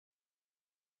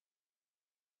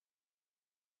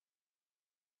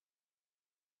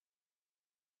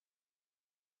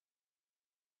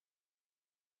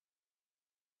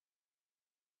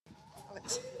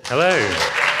Hello.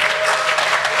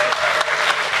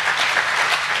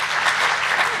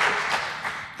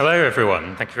 Hello,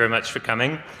 everyone. Thank you very much for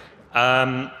coming.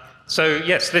 So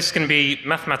yes, this is going to be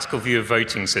mathematical view of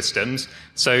voting systems.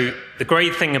 So the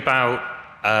great thing about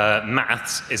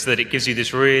maths is that it gives you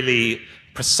this really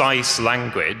precise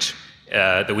language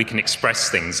that we can express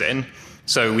things in.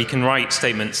 So we can write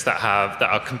statements that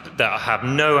have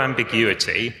no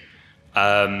ambiguity,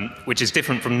 which is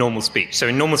different from normal speech. So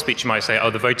in normal speech, you might say, oh,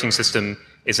 the voting system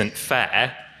isn't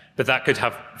fair, but that could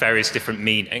have various different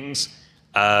meanings.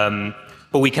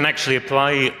 But we can actually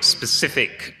apply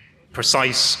specific,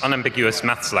 precise, unambiguous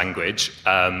maths language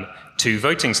to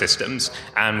voting systems,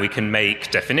 and we can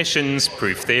make definitions,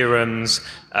 prove theorems,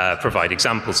 provide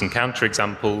examples and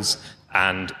counterexamples,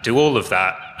 and do all of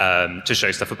that to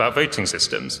show stuff about voting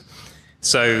systems.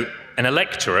 So an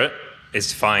electorate is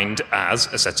defined as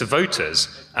a set of voters,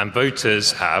 and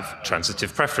voters have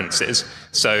transitive preferences.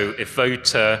 So if so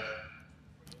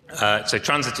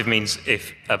transitive means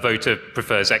if a voter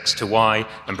prefers X to Y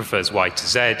and prefers Y to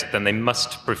Z, then they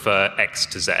must prefer X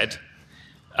to Z.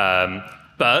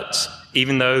 But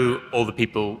even though all the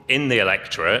people in the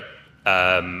electorate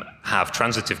have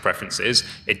transitive preferences,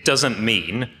 it doesn't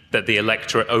mean that the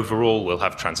electorate overall will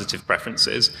have transitive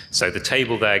preferences. So the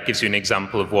table there gives you an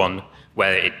example of one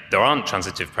where there aren't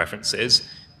transitive preferences.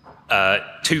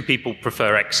 2 people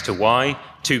prefer X to Y,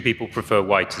 2 people prefer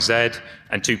Y to Z,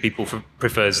 and 2 people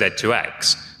prefer Z to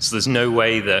X. So there's no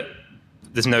way that,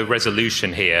 there's no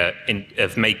resolution here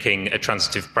of making a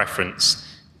transitive preference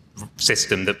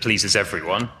system that pleases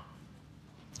everyone.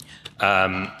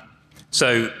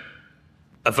 So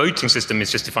a voting system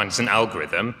is just defined as an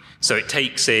algorithm. So it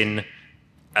takes in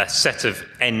a set of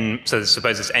n, so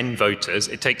suppose there's n voters,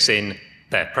 it takes in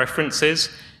their preferences,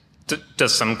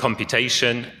 does some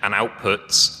computation, and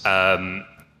outputs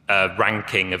a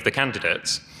ranking of the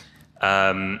candidates.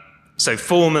 So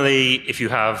formally, if you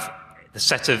have the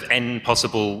set of n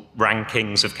possible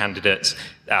rankings of candidates,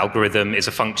 the algorithm is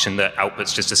a function that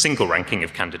outputs just a single ranking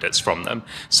of candidates from them.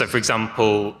 So for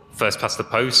example, first past the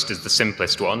post is the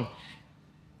simplest one.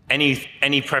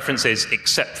 Any preferences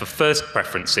except for first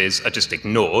preferences are just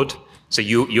ignored. So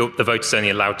the voter's only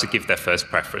allowed to give their first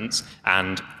preference,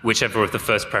 and whichever of the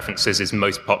first preferences is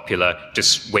most popular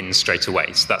just wins straight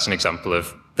away. So that's an example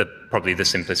of probably the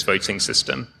simplest voting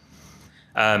system.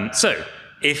 So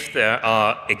if there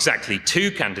are exactly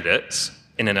 2 candidates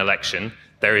in an election,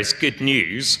 there is good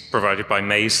news provided by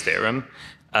May's theorem.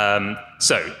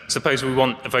 So suppose we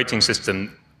want a voting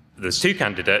system, there's 2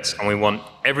 candidates, and we want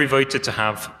every voter to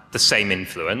have the same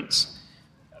influence.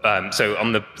 So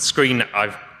on the screen,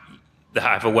 I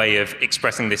have a way of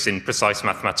expressing this in precise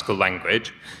mathematical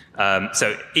language.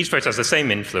 So each voter has the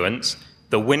same influence.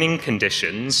 The winning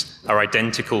conditions are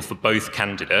identical for both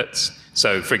candidates.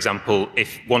 So for example,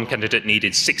 if one candidate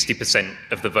needed 60%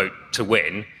 of the vote to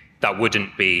win, that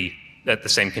wouldn't be the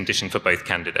same condition for both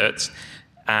candidates.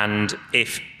 And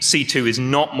if C2 is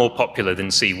not more popular than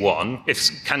C1,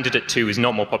 if candidate 2 is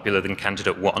not more popular than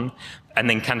candidate 1, and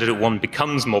then candidate 1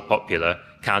 becomes more popular,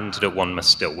 candidate 1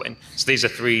 must still win. So these are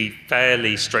 3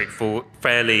 fairly straightforward,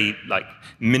 fairly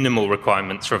minimal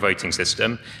requirements for a voting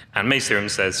system. And May's theorem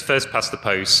says first past the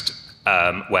post,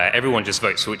 where everyone just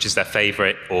votes for which is their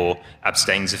favorite or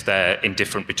abstains if they're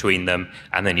indifferent between them,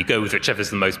 and then you go with whichever is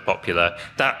the most popular.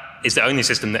 That is the only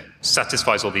system that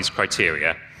satisfies all these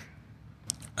criteria.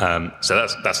 So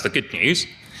that's the good news.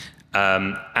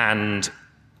 And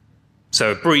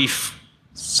so a brief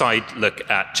side look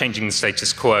at changing the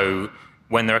status quo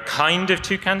when there are kind of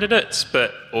 2 candidates,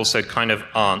 but also kind of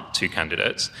aren't 2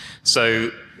 candidates. So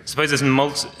suppose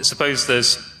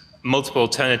there's multiple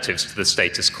alternatives to the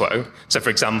status quo. So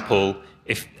for example,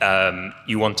 if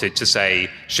you wanted to say,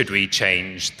 should we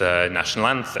change the national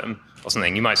anthem or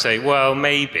something, you might say, well,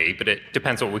 maybe, but it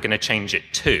depends what we're going to change it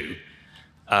to.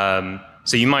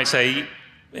 So you might say,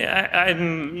 yeah,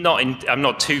 I'm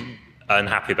not too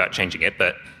unhappy about changing it,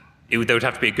 but there would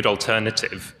have to be a good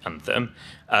alternative anthem.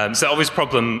 So the obvious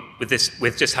problem with this,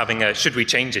 with just having a should we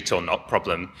change it or not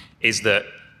problem, is that,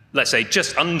 let's say,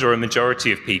 just under a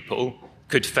majority of people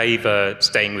could favor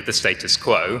staying with the status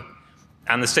quo,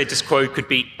 and the status quo could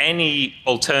be any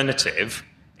alternative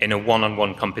in a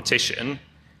one-on-one competition,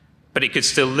 but it could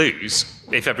still lose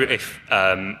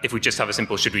if we just have a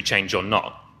simple should we change or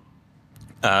not.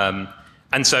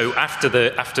 And so after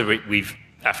we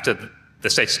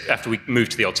move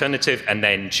to the alternative and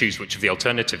then choose which of the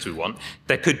alternatives we want,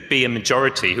 there could be a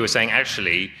majority who are saying,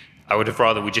 actually, I would have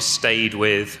rather we just stayed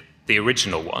with the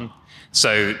original one.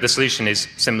 So the solution is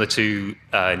similar to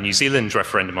New Zealand's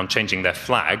referendum on changing their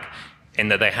flag, in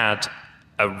that they had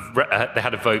they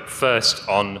had a vote first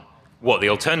on what the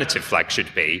alternative flag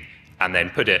should be, and then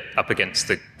put it up against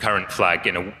the current flag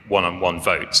in a one-on-one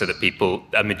vote, so that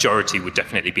a majority would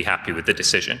definitely be happy with the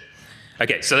decision.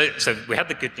 Okay, so we had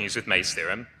the good news with May's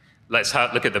theorem. Let's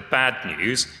look at the bad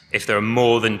news if there are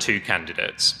more than 2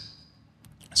 candidates.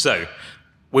 So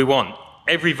we want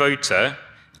every voter,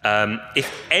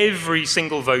 if every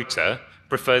single voter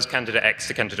prefers candidate X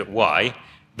to candidate Y,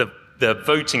 the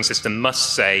voting system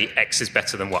must say X is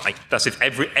better than Y. That's if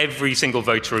every single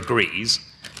voter agrees,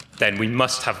 then we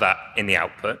must have that in the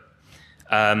output.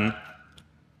 And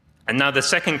now the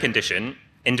second condition,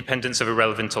 independence of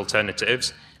irrelevant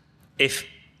alternatives, if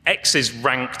X is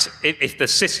ranked, if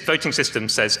the voting system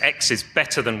says X is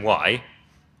better than Y,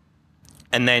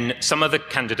 and then some other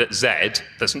candidate Z,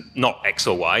 that's not X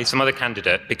or Y, some other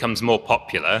candidate becomes more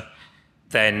popular,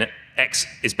 then X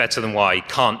is better than Y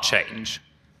can't change.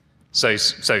 So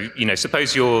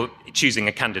suppose you're choosing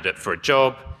a candidate for a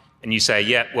job, and you say,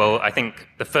 yeah, well, I think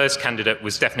the first candidate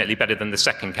was definitely better than the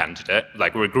second candidate,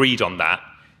 like we're agreed on that,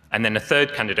 and then a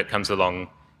third candidate comes along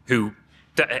who,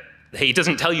 he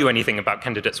doesn't tell you anything about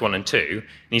candidates 1 and 2, and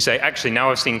you say, actually,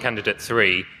 now I've seen candidate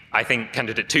 3, I think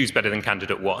candidate 2 is better than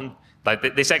candidate 1.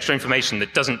 Like this extra information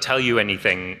that doesn't tell you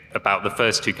anything about the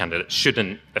first 2 candidates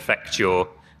shouldn't affect your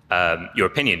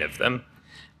opinion of them.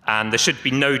 And there should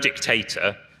be no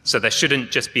dictator, so there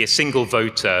shouldn't just be a single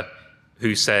voter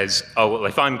who says, oh, well,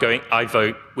 if I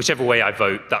vote, whichever way I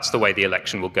vote, that's the way the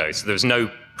election will go. So there's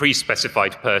no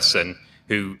pre-specified person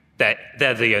who, they're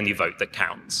the only vote that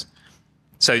counts.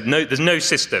 So there's no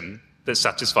system that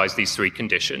satisfies these 3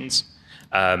 conditions.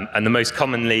 And the most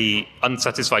commonly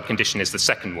unsatisfied condition is the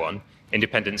second one,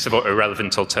 independence of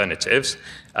irrelevant alternatives.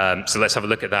 So let's have a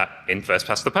look at that in first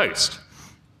past the post.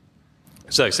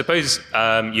 So suppose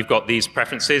you've got these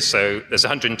preferences. So there's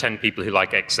 110 people who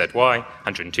like X, Z, Y,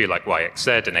 102 like Y, X,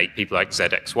 Z, and 8 people like Z,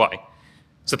 X, Y.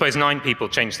 Suppose 9 people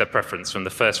change their preference from the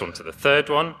first one to the third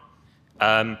one.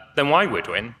 Then Y would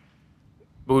win.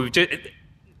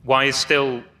 Y is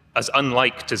still as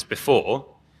unliked as before.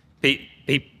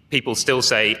 People still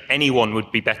say anyone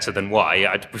would be better than Y.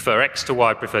 I'd prefer X to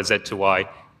Y, I prefer Z to Y,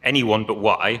 anyone but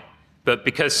Y. But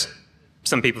because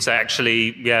some people say,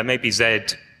 actually, yeah, maybe Z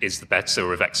is the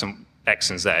better of X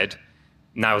and Z,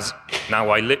 now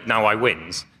Y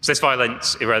wins. So this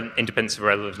violates independence of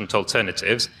irrelevant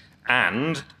alternatives,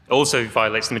 and also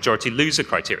violates the majority loser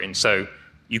criterion. So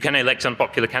you can elect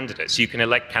unpopular candidates. You can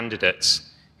elect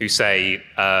candidates who say,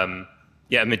 a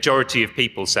majority of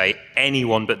people say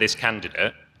anyone but this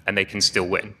candidate, and they can still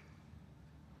win.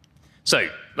 So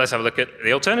let's have a look at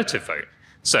the alternative vote.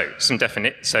 So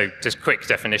just quick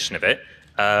definition of it.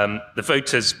 The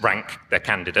voters rank their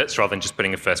candidates rather than just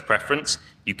putting a first preference.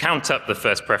 You count up the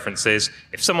first preferences.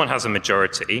 If someone has a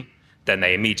majority, then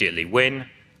they immediately win.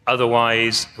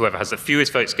 Otherwise, whoever has the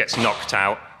fewest votes gets knocked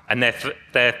out, and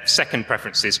their second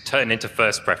preferences turn into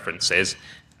first preferences,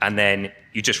 and then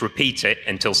you just repeat it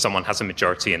until someone has a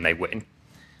majority and they win.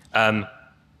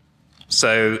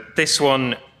 So this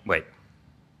one, wait.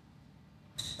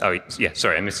 Oh, yeah,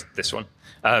 sorry, I missed this one.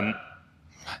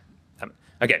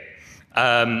 Okay.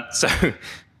 So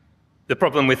the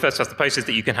problem with first past the post is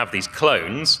that you can have these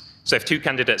clones. So if 2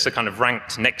 candidates are kind of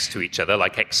ranked next to each other,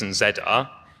 like X and Z are,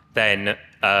 then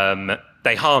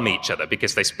they harm each other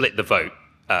because they split the vote.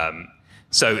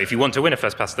 So if you want to win a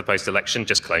first past the post election,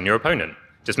 just clone your opponent.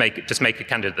 Just make a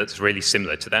candidate that's really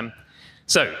similar to them.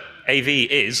 So AV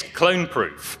is clone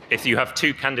proof. If you have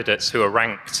 2 candidates who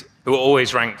are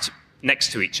always ranked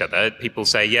next to each other, people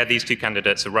say, yeah, these 2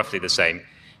 candidates are roughly the same.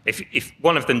 If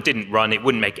one of them didn't run, it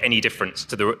wouldn't make any difference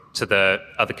to the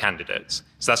other candidates.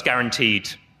 So that's guaranteed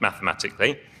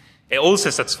mathematically. It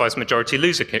also satisfies majority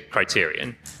loser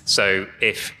criterion. So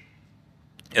if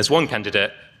as one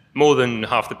candidate, more than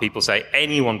half the people say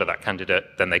anyone but that candidate,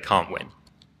 then they can't win.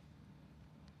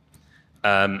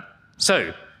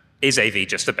 So is AV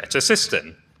just a better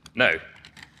system? No.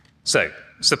 So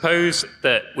suppose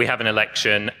that we have an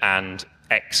election and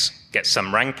X gets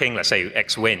some ranking, let's say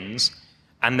X wins,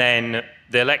 and then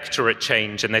the electorate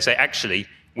change and they say, actually,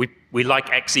 we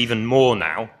like X even more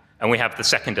now, and we have the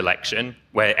second election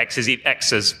where X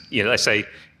is, let's say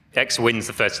X wins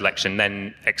the first election,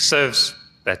 then X serves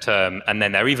their term, and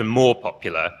then they're even more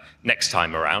popular next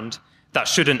time around. That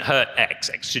shouldn't hurt X.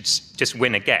 X should just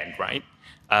win again, right?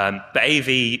 But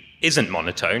AV isn't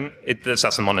monotone.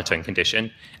 That's a monotone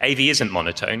condition. AV isn't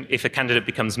monotone. If a candidate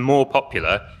becomes more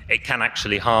popular, it can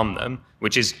actually harm them,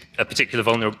 which is a particular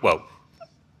vulnerable. Well,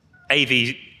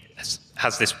 AV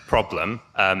has this problem.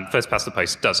 First past the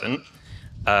post doesn't.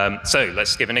 So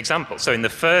let's give an example. So in the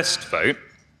first vote,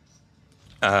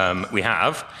 we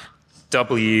have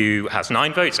W has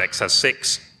 9 votes, X has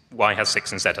 6, Y has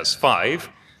 6, and Z has 5.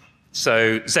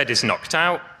 So Z is knocked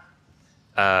out.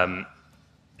 And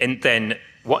then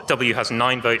what W has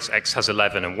 9 votes, X has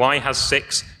 11, and Y has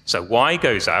 6. So Y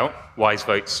goes out, Y's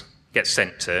votes get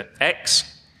sent to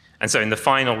X. And so in the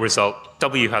final result,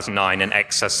 W has 9 and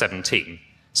X has 17.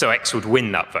 So X would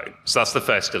win that vote. So that's the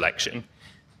first election.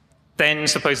 Then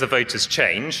suppose the voters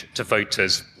change to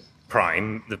voters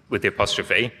prime with the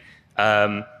apostrophe.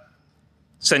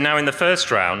 So now in the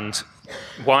first round,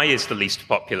 Y is the least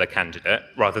popular candidate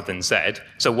rather than Z.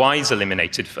 So Y is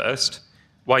eliminated first.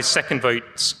 Y's second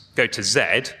votes go to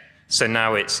Z. So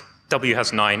now it's W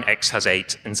has 9, X has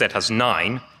 8, and Z has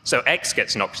 9. So X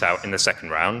gets knocked out in the second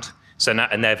round. So now,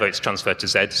 and their votes transfer to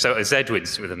Z. So Z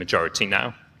wins with a majority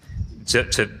now,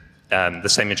 to the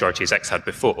same majority as X had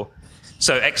before.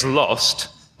 So X lost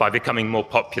by becoming more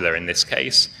popular in this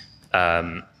case.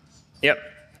 And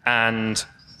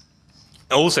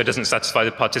also doesn't satisfy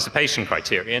the participation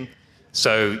criterion.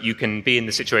 So you can be in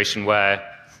the situation where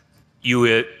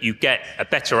you get a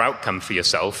better outcome for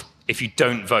yourself if you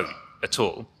don't vote at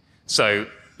all. So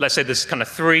let's say there's kind of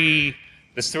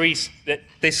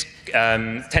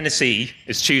Tennessee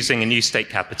is choosing a new state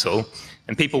capital,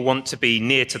 and people want to be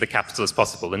near to the capital as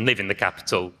possible and live in the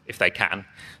capital if they can.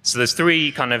 So there's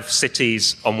 3 kind of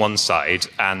cities on one side,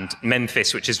 and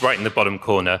Memphis, which is right in the bottom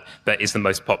corner, but is the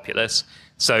most populous.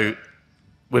 So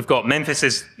we've got Memphis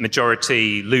is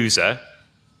majority loser.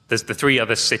 There's the 3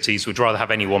 other cities would rather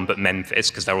have anyone but Memphis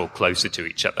because they're all closer to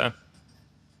each other.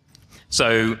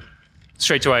 So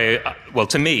straight away, well,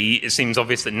 to me, it seems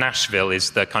obvious that Nashville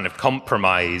is the kind of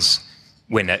compromise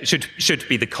winner, should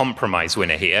be the compromise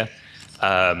winner here,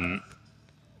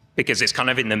 because it's kind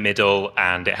of in the middle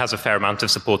and it has a fair amount of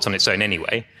support on its own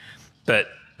anyway. But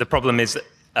the problem is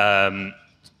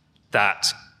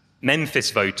that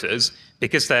Memphis voters,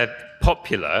 because they're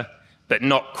popular, but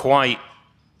not quite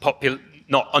popular,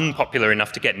 not unpopular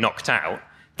enough to get knocked out,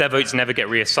 their votes never get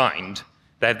reassigned.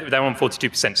 They're on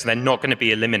 42%, so they're not going to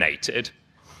be eliminated.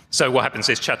 So what happens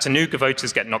is Chattanooga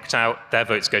voters get knocked out, their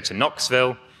votes go to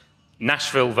Knoxville.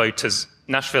 Nashville is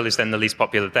then the least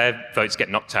popular, their votes get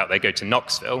knocked out, they go to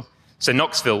Knoxville. So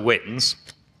Knoxville wins.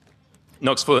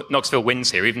 Knoxville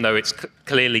wins here, even though it's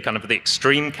clearly kind of the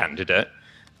extreme candidate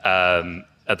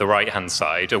at the right-hand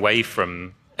side, away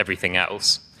from everything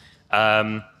else.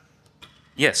 So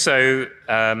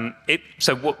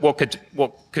what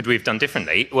could we have done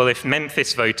differently? Well, if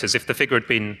Memphis voters, if the figure had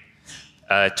been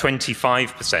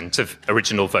 25% of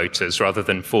original voters rather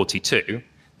than 42,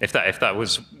 if that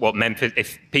was what Memphis,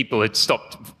 if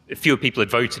fewer people had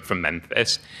voted from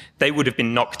Memphis, they would have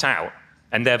been knocked out,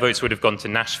 and their votes would have gone to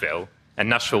Nashville, and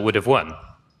Nashville would have won.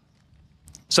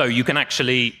 So you can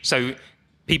actually,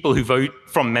 people who vote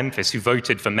from Memphis, who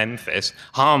voted for Memphis,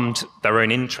 harmed their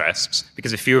own interests,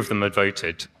 because if fewer of them had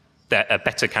voted, a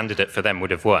better candidate for them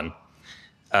would have won.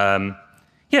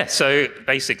 So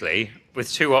basically,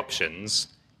 with 2 options,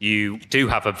 you do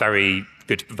have a very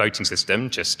good voting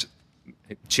system, just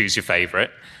choose your favorite.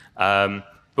 But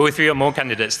with 3 or more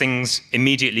candidates, things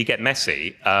immediately get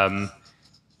messy.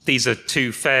 These are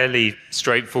 2 fairly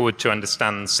straightforward to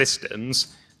understand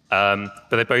systems,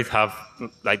 but they both have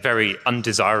like very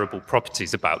undesirable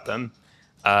properties about them.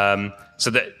 So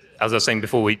that, as I was saying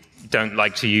before, we don't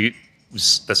like to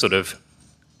use the sort of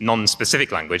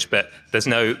non-specific language, but there's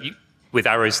no, with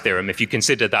Arrow's theorem, if you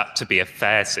consider that to be a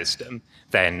fair system,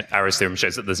 then Arrow's theorem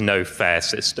shows that there's no fair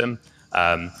system.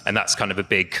 And that's kind of a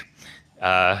big,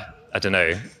 I don't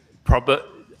know, problem.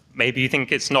 Maybe you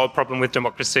think it's not a problem with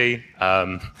democracy.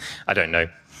 I don't know.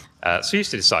 So you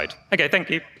used to decide. Okay, thank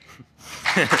you.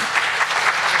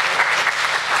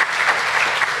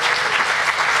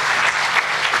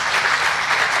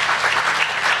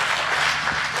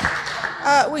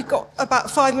 We've got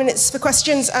about 5 minutes for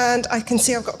questions, and I can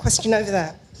see I've got a question over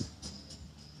there.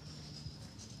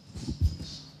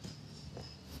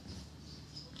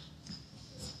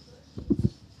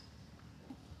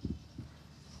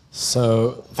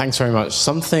 So, thanks very much.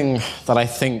 Something that I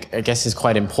guess is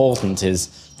quite important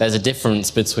is there's a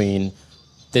difference between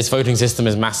this voting system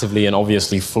is massively and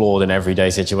obviously flawed in everyday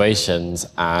situations,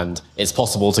 and it's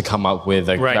possible to come up with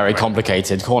a very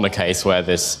complicated corner case where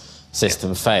this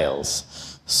system fails.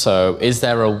 So is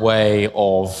there a way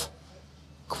of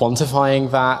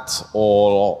quantifying that,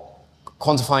 or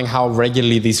quantifying how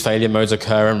regularly these failure modes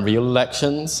occur in real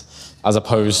elections, as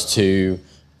opposed to,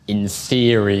 in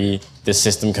theory, this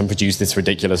system can produce this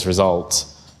ridiculous result,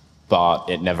 but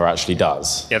it never actually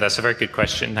does? Yeah, that's a very good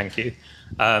question, thank you.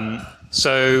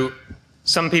 So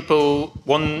some people,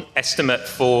 one estimate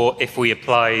for if we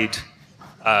applied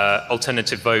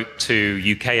alternative vote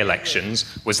to UK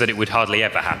elections was that it would hardly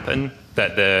ever happen,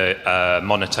 that the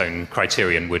monotone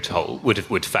criterion would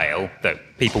fail, that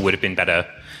people would have been better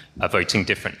voting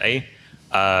differently.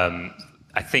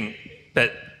 I think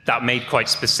that made quite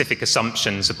specific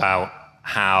assumptions about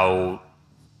how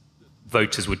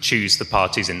voters would choose the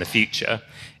parties in the future.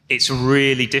 It's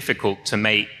really difficult to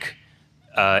make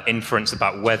inference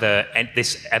about whether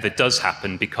this ever does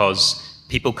happen because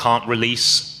people can't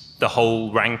release the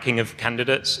whole ranking of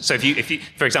candidates. So if you,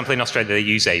 for example, in Australia, they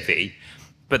use AV,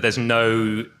 but there's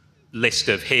no list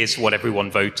of here's what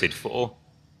everyone voted for.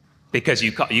 Because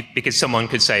because someone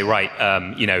could say, right,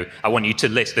 I want you to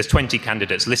list, there's 20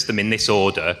 candidates, list them in this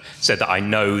order so that I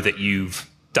know that you've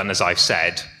done as I've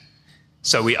said.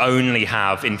 So we only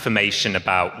have information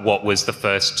about what was the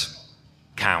first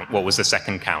count, what was the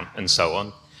second count, and so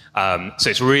on. So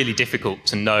it's really difficult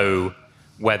to know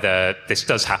whether this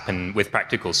does happen with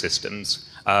practical systems.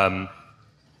 I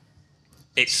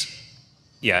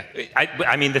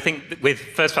mean, the thing with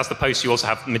first past the post, you also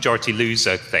have majority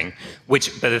loser thing, but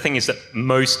the thing is that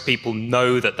most people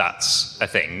know that that's a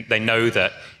thing. They know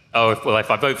that,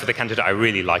 if I vote for the candidate I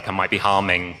really like, I might be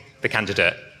harming the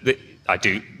candidate that I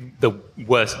do the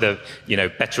worst,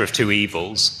 better of two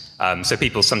evils. So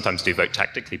people sometimes do vote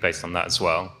tactically based on that as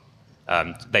well.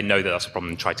 They know that that's a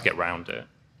problem and try to get around it.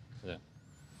 Yeah.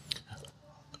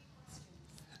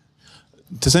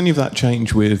 Does any of that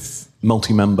change with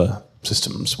multi-member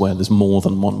systems where there's more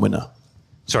than one winner?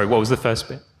 Sorry, what was the first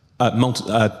bit?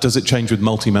 Does it change with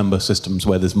multi-member systems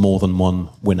where there's more than one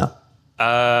winner?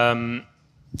 So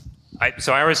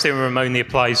Arrow's theorem only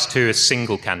applies to a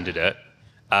single candidate.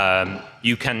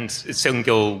 You can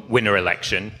single winner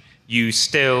election. You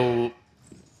still,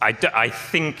 I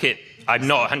think it. I'm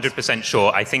not 100%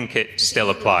 sure. I think it still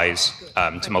applies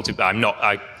to multi. I'm not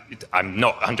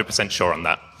 100% sure on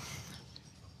that.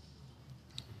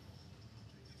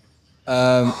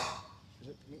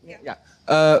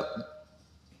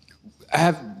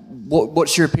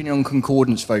 What's your opinion on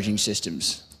concordance voting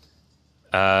systems?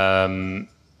 What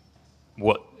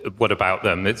about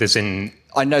them? As in,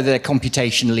 I know they're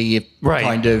computationally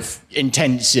kind of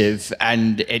intensive,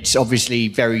 and it's obviously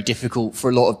very difficult for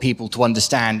a lot of people to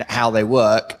understand how they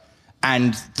work.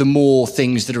 And the more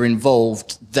things that are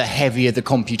involved, the heavier the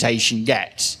computation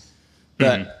gets.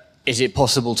 But is it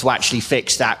possible to actually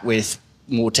fix that with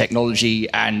more technology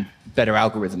and better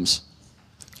algorithms?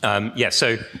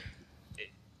 So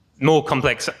more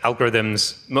complex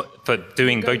algorithms for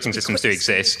doing voting systems do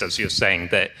exist, as you're saying.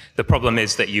 That the problem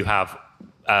is that you have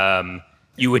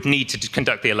you would need to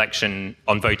conduct the election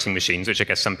on voting machines, which I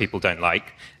guess some people don't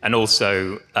like, and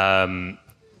also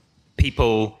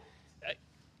people.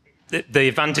 The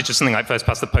advantage of something like first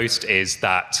past the post is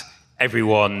that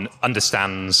everyone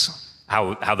understands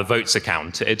how the votes are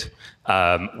counted,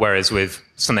 whereas with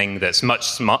something that's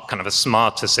much kind of a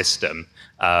smarter system,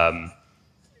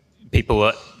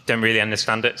 people don't really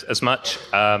understand it as much.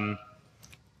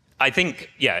 I think,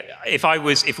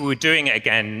 if we were doing it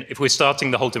again, if we're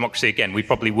starting the whole democracy again, we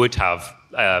probably would have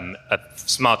a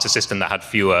smarter system that had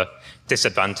fewer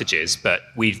disadvantages, but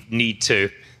we need to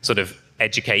sort of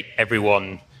educate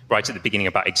everyone right at the beginning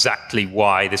about exactly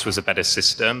why this was a better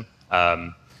system.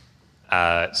 Sorry,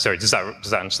 does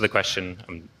that answer the question?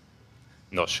 I'm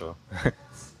not sure.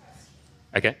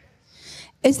 Okay.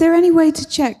 Is there any way to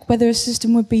check whether a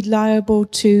system would be liable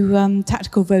to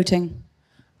tactical voting?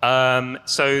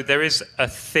 So there is a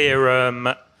theorem,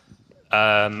 I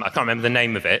can't remember the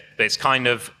name of it, but it's kind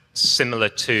of similar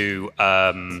to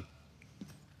Arrow's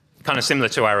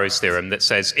theorem that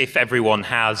says if everyone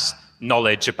has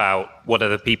knowledge about what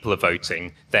other people are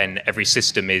voting, then every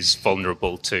system is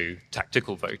vulnerable to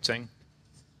tactical voting.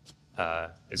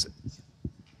 Is it?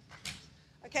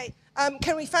 Okay,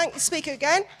 can we thank the speaker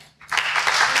again?